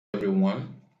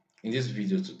everyone. In this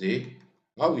video today,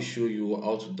 I will show you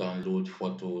how to download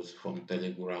photos from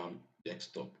Telegram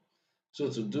desktop.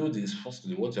 So to do this,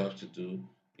 firstly, what you have to do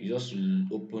is just to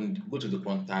go to the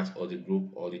contact or the group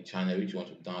or the channel which you want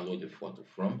to download the photo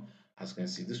from. As you can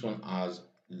see, this one has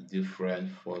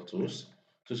different photos.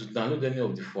 So to download any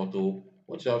of the photo,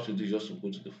 what you have to do is just to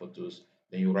go to the photos,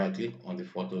 then you right click on the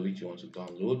photo which you want to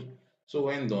download. So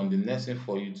when done, the next thing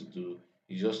for you to do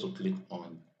is just to click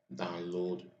on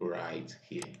download right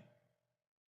here.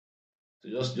 So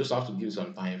just have to give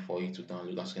some time for it to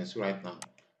download. As you can see right now,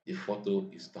 the photo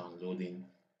is downloading.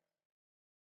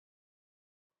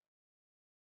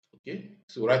 Okay,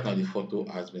 so right now the photo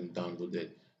has been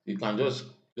downloaded. You can just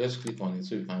click on it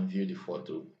so you can view the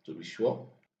photo to be sure.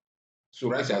 So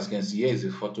right here, as you can see, here is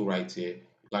the photo right here.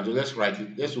 You can just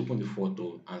let's open the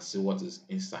photo and see what is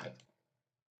inside.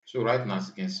 So right now, as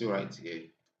you can see right here,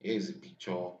 here is the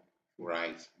picture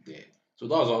right there. So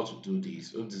that's how to do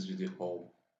this. Hope this video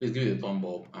helped. Please give it a thumb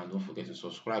up and don't forget to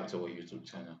subscribe to our YouTube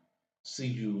channel. See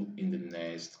you in the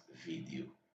next video.